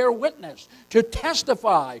supernaturally bear witness, to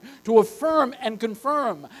testify, to affirm and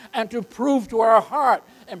confirm, and to prove to our heart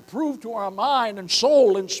and prove to our mind and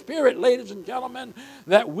soul and spirit, ladies and gentlemen,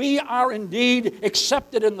 that we are indeed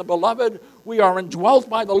accepted in the Beloved. We are indwelt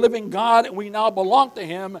by the living God, and we now belong to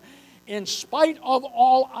Him in spite of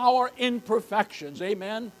all our imperfections.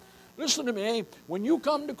 Amen? Listen to me, when you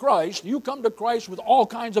come to Christ with all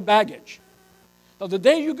kinds of baggage. Now, the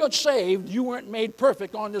day you got saved, you weren't made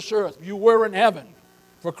perfect on this earth. You were in heaven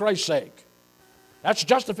for Christ's sake. That's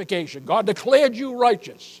justification. God declared you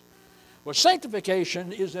righteous. But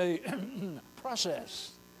sanctification is a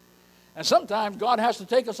process. And sometimes God has to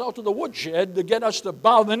take us out to the woodshed to get us to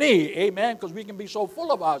bow the knee, amen, because we can be so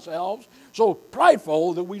full of ourselves, so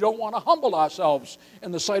prideful that we don't want to humble ourselves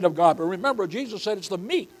in the sight of God. But remember, Jesus said it's the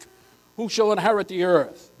meek who shall inherit the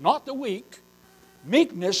earth, not the weak.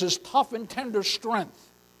 Meekness is tough and tender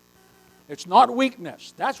strength. It's not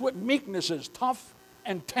weakness. That's what meekness is, tough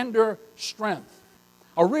and tender strength.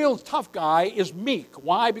 A real tough guy is meek.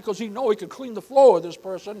 Why? Because he knows he could clean the floor with this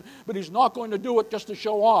person, but he's not going to do it just to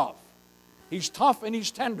show off. He's tough and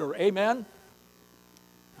he's tender. Amen?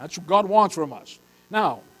 That's what God wants from us.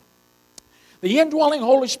 Now, The indwelling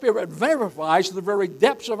Holy Spirit verifies to the very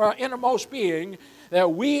depths of our innermost being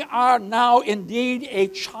that we are now indeed a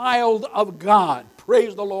child of God.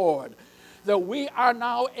 Praise the Lord. That we are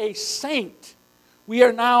now a saint. We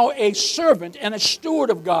are now a servant and a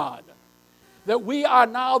steward of God. That we are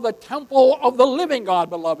now the temple of the living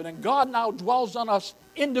God, beloved. And God now dwells on us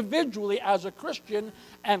individually as a Christian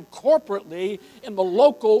and corporately in the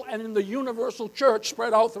local and in the universal church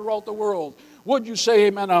spread out throughout the world. Would you say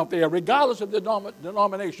amen out there, regardless of the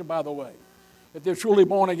denomination, by the way, if they're truly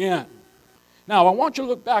born again? Now, I want you to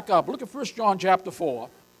look back up. Look at 1 John chapter 4,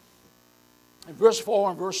 and verse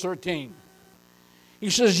 4 and verse 13.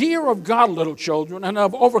 He says, "Ye are of God, little children, and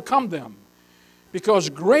have overcome them, because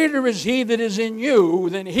greater is he that is in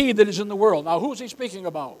you than he that is in the world." Now, who's he speaking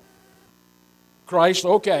about? Christ,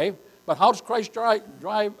 okay. But how does Christ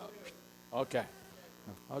drive? Okay.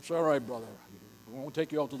 That's all right, brother. We won't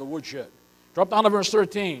take you out to the woodshed. Drop down to verse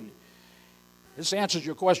 13. This answers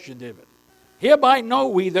your question, David. "Hereby know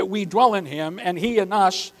we that we dwell in him, and he in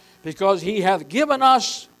us, because he hath given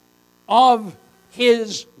us of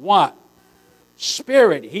his" what?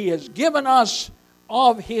 Spirit. He has given us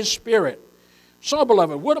of his Spirit. So,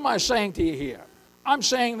 beloved, what am I saying to you here? I'm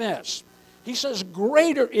saying this. He says,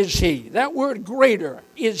 greater is he. That word greater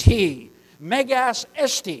is he. Megas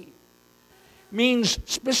esti. Means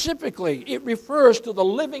specifically, it refers to the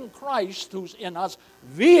living Christ who's in us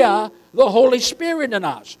via the Holy Spirit in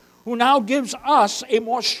us, who now gives us a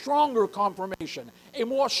more stronger confirmation, a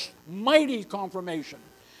more mighty confirmation,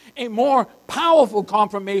 a more powerful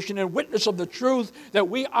confirmation and witness of the truth that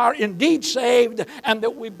we are indeed saved and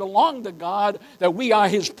that we belong to God, that we are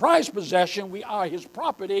his prized possession, we are his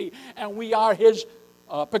property, and we are his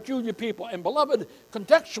peculiar people. And beloved,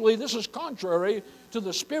 contextually, this is contrary to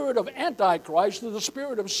the spirit of Antichrist, to the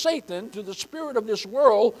spirit of Satan, to the spirit of this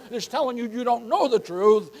world that is telling you you don't know the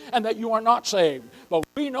truth and that you are not saved. But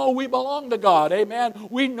we know we belong to God, amen?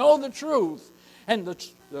 We know the truth. And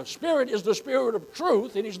the Spirit is the Spirit of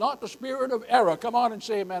truth, and he's not the spirit of error. Come on and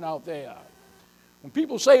say amen out there. When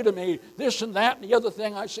people say to me this and that and the other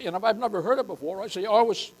thing, I say, and if I've never heard it before, I say,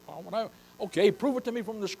 okay, prove it to me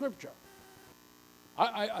from the Scripture.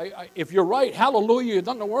 If you're right, hallelujah, you've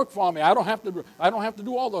done the work for me. I don't have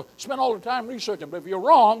to spend all the time researching. But if you're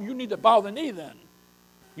wrong, you need to bow the knee then.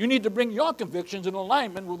 You need to bring your convictions in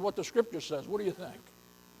alignment with what the Scripture says. What do you think?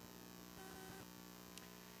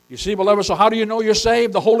 You see, beloved, so how do you know you're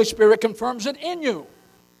saved? The Holy Spirit confirms it in you.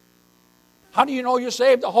 How do you know you're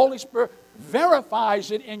saved? The Holy Spirit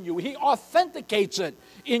verifies it in you. He authenticates it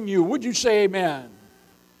in you. Would you say amen?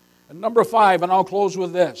 And number 5, and I'll close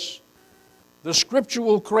with this. The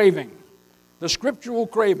scriptural craving. The scriptural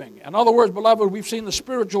craving. In other words, beloved, we've seen the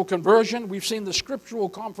spiritual conversion. We've seen the scriptural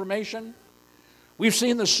confirmation. We've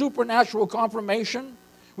seen the supernatural confirmation.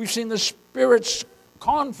 We've seen the Spirit's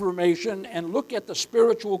confirmation, and look at the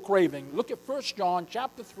spiritual craving. Look at 1 John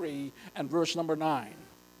chapter 3 and verse number 9.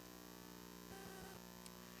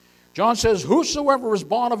 John says, "Whosoever is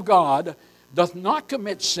born of God doth not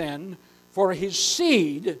commit sin, for his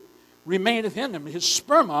seed remaineth in him." His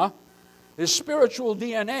sperma, his spiritual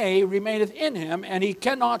DNA remaineth in him, and he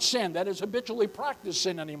cannot sin. That is, habitually practice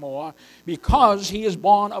sin anymore, because he is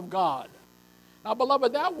born of God. Now,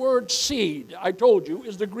 beloved, that word seed, I told you,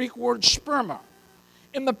 is the Greek word sperma.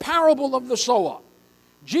 In the parable of the sower,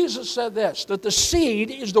 Jesus said this, that the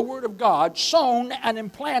seed is the word of God sown and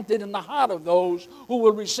implanted in the heart of those who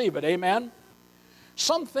will receive it. Amen?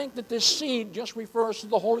 Some think that this seed just refers to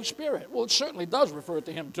the Holy Spirit. Well, it certainly does refer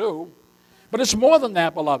to him too. But it's more than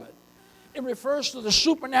that, beloved. It refers to the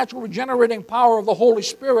supernatural regenerating power of the Holy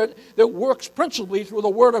Spirit that works principally through the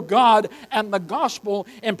Word of God and the gospel,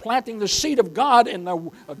 implanting the seed of God in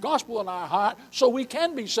the gospel in our heart so we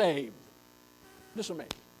can be saved. Listen to me.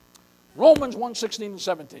 Romans 1:16 and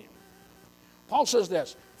 17. Paul says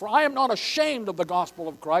this, "For I am not ashamed of the gospel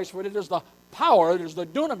of Christ, for it is the power, it is the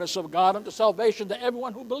dunamis of God unto salvation to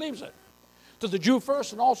everyone who believes it. To the Jew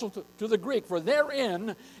first and also to the Greek. For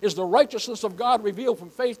therein is the righteousness of God revealed from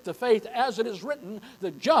faith to faith, as it is written,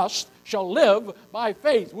 the just shall live by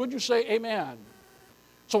faith." Would you say amen?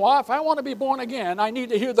 So if I want to be born again, I need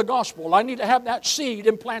to hear the gospel. I need to have that seed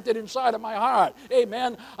implanted inside of my heart.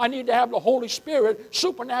 Amen. I need to have the Holy Spirit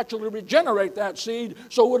supernaturally regenerate that seed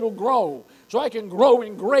so it'll grow. So I can grow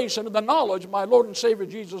in grace and in the knowledge of my Lord and Savior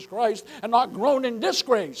Jesus Christ, and not grow in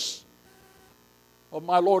disgrace of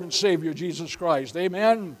my Lord and Savior Jesus Christ.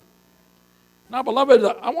 Amen. Now, beloved,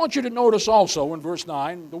 I want you to notice also in verse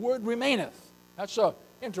 9, the word remaineth. That's an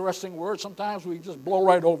interesting word. Sometimes we just blow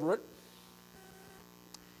right over it.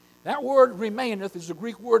 That word remaineth is the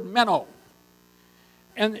Greek word meno.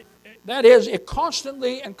 And That is, it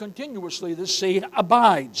constantly and continuously, this seed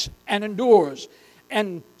abides and endures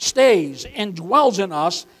and stays and dwells in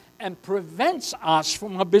us and prevents us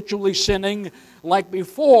from habitually sinning like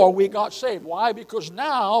before we got saved. Why? Because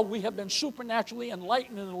now we have been supernaturally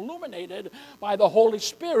enlightened and illuminated by the Holy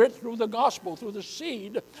Spirit through the gospel, through the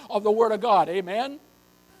seed of the Word of God. Amen?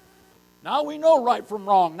 Now we know right from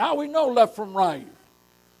wrong. Now we know left from right.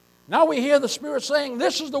 Now we hear the Spirit saying,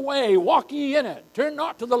 this is the way, walk ye in it. Turn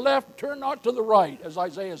not to the left, turn not to the right, as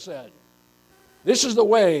Isaiah said. This is the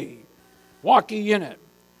way, walk ye in it.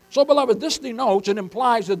 So, beloved, this denotes and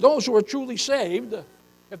implies that those who are truly saved,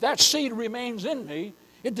 if that seed remains in me,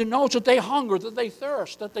 it denotes that they hunger, that they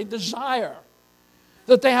thirst, that they desire,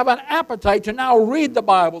 that they have an appetite to now read the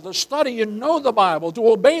Bible, to study and know the Bible, to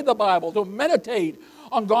obey the Bible, to meditate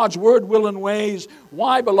on God's word, will, and ways.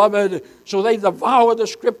 Why, beloved? So they devour the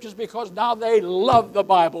Scriptures because now they love the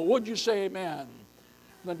Bible. Would you say amen?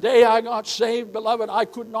 The day I got saved, beloved, I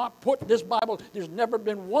could not put this Bible. There's never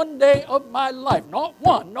been one day of my life, not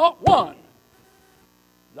one,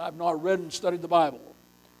 that I've not read and studied the Bible.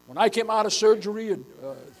 When I came out of surgery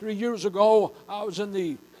 3 years ago, I was in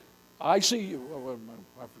the ICU.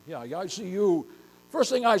 ICU.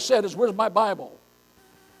 First thing I said is, where's my Bible?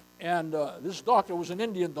 And this doctor was an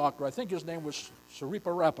Indian doctor. I think his name was Saripa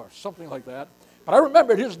Rapa, something like that. But I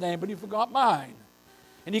remembered his name, but he forgot mine.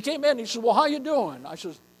 And he came in and he said, well, how you doing? I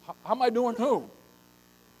says, how am I doing who?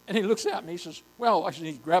 And he looks at me. He says, well, I said,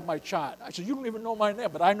 he grabbed my chart. I said, you don't even know my name,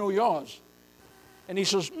 but I know yours. And he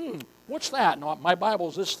says, what's that? No, my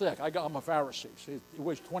Bible's this thick. I'm a Pharisee. See, it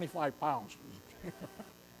weighs 25 pounds.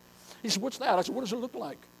 He said, what's that? I said, what does it look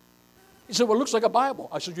like? He said, well, it looks like a Bible.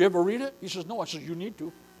 I said, you ever read it? He says, no. I said, you need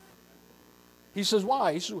to. He says,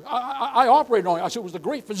 why? He says, I operate on it. I said, it was the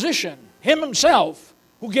great physician, him himself,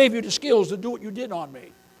 who gave you the skills to do what you did on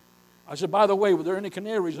me. I said, by the way, were there any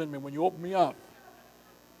canaries in me when you opened me up?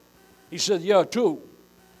 He said, yeah, 2.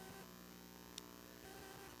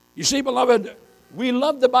 You see, beloved, we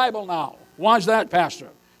love the Bible now. Why is that, Pastor?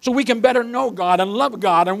 So we can better know God and love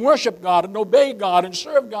God and worship God and obey God and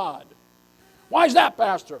serve God. Why is that,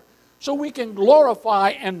 Pastor? So we can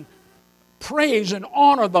glorify and praise and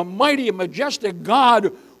honor the mighty and majestic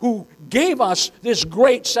God who gave us this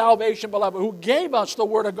great salvation, beloved, who gave us the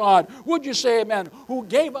Word of God. Would you say amen? Who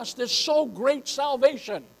gave us this so great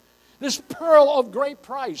salvation, this pearl of great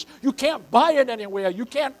price. You can't buy it anywhere. You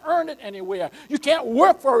can't earn it anywhere. You can't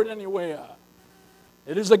work for it anywhere.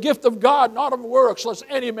 It is the gift of God, not of works, lest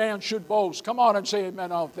any man should boast. Come on and say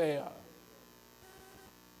amen out there.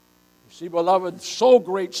 See, beloved, so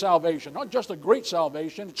great salvation. Not just a great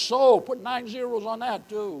salvation, it's so. Put 9 zeros on that,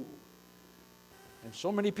 too. And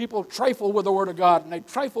so many people trifle with the Word of God, and they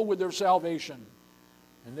trifle with their salvation.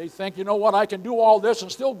 And they think, you know what, I can do all this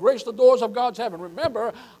and still grace the doors of God's heaven.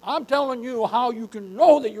 Remember, I'm telling you how you can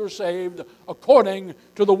know that you're saved according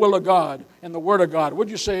to the will of God and the Word of God. Would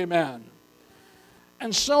you say amen?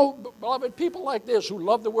 And so, beloved, people like this who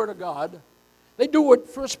love the Word of God, they do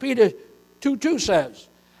what 1 Peter 2:2 says.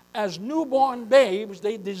 As newborn babes,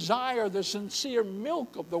 they desire the sincere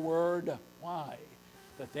milk of the Word. Why?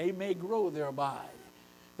 That they may grow thereby.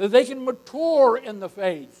 That they can mature in the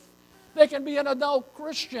faith. They can be an adult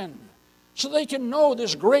Christian. So they can know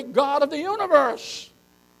this great God of the universe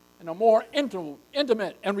in a more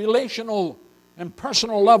intimate and relational and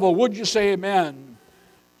personal level. Would you say amen?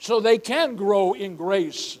 So they can grow in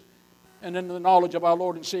grace and in the knowledge of our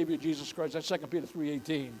Lord and Savior Jesus Christ. That's 2 Peter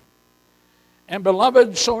 3:18. And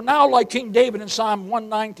beloved, so now like King David in Psalm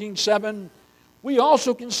 119:7, we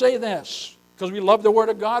also can say this, because we love the Word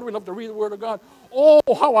of God, we love to read the Word of God. Oh,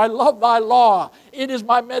 how I love thy law. It is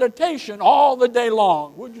my meditation all the day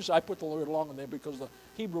long. Would you say, I put the word long in there because the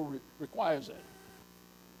Hebrew requires it.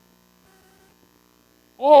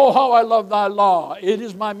 Oh, how I love thy law. It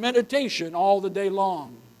is my meditation all the day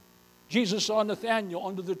long. Jesus saw Nathanael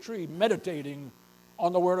under the tree meditating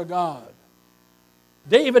on the Word of God.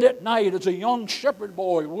 David at night as a young shepherd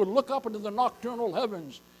boy would look up into the nocturnal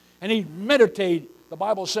heavens and he'd meditate, the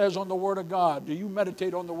Bible says, on the Word of God. Do you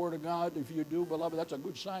meditate on the Word of God? If you do, beloved, that's a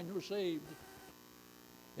good sign you're saved.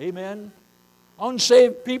 Amen.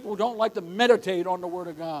 Unsaved people don't like to meditate on the Word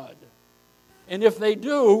of God. And if they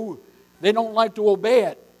do, they don't like to obey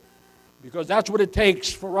it, because that's what it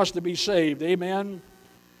takes for us to be saved. Amen.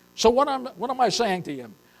 So what am I saying to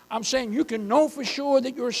you? I'm saying you can know for sure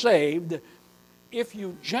that you're saved if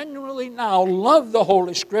you genuinely now love the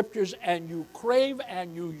Holy Scriptures and you crave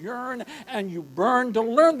and you yearn and you burn to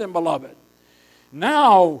learn them, beloved.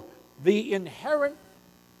 Now, the inherent,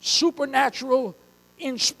 supernatural,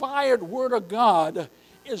 inspired Word of God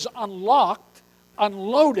is unlocked,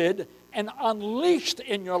 unloaded, and unleashed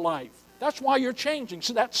in your life. That's why you're changing.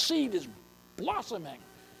 So that seed is blossoming.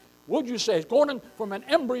 Would you say it's going from an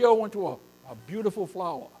embryo into a beautiful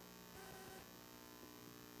flower?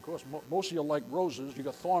 Of course, most of you like roses. You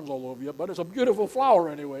got thorns all over you, but it's a beautiful flower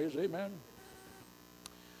anyways. Amen.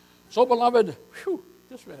 So, beloved,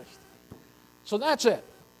 just finished. So that's it.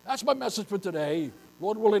 That's my message for today.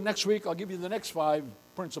 Lord willing, next week I'll give you the next 5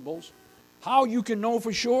 principles. How you can know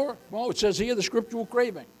for sure? Well, it says here the scriptural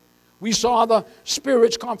craving. We saw the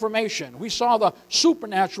Spirit's confirmation. We saw the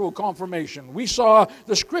supernatural confirmation. We saw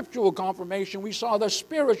the scriptural confirmation. We saw the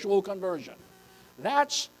spiritual conversion.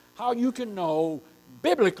 That's how you can know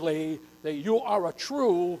biblically that you are a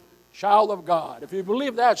true child of God. If you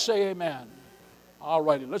believe that, say amen. All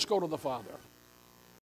righty, let's go to the Father.